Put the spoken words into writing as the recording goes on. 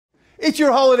It's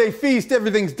your holiday feast.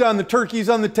 Everything's done. The turkey's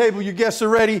on the table. Your guests are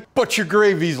ready, but your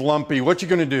gravy's lumpy. What you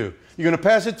gonna do? You gonna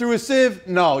pass it through a sieve?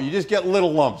 No, you just get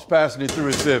little lumps passing it through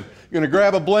a sieve. You're gonna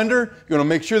grab a blender. You're gonna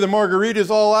make sure the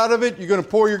margarita's all out of it. You're gonna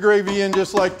pour your gravy in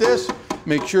just like this.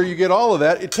 Make sure you get all of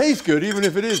that. It tastes good, even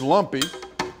if it is lumpy.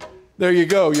 There you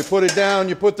go. You put it down.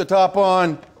 You put the top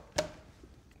on.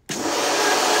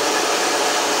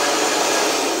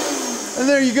 And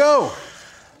there you go.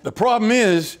 The problem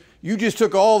is, you just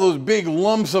took all those big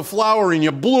lumps of flour and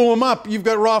you blew them up. You've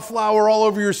got raw flour all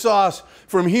over your sauce.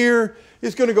 From here,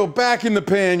 it's gonna go back in the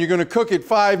pan. You're gonna cook it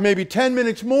 5, maybe 10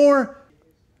 minutes more.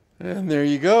 And there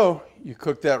you go. You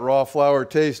cook that raw flour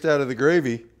taste out of the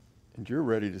gravy and you're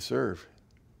ready to serve.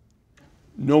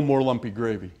 No more lumpy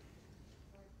gravy.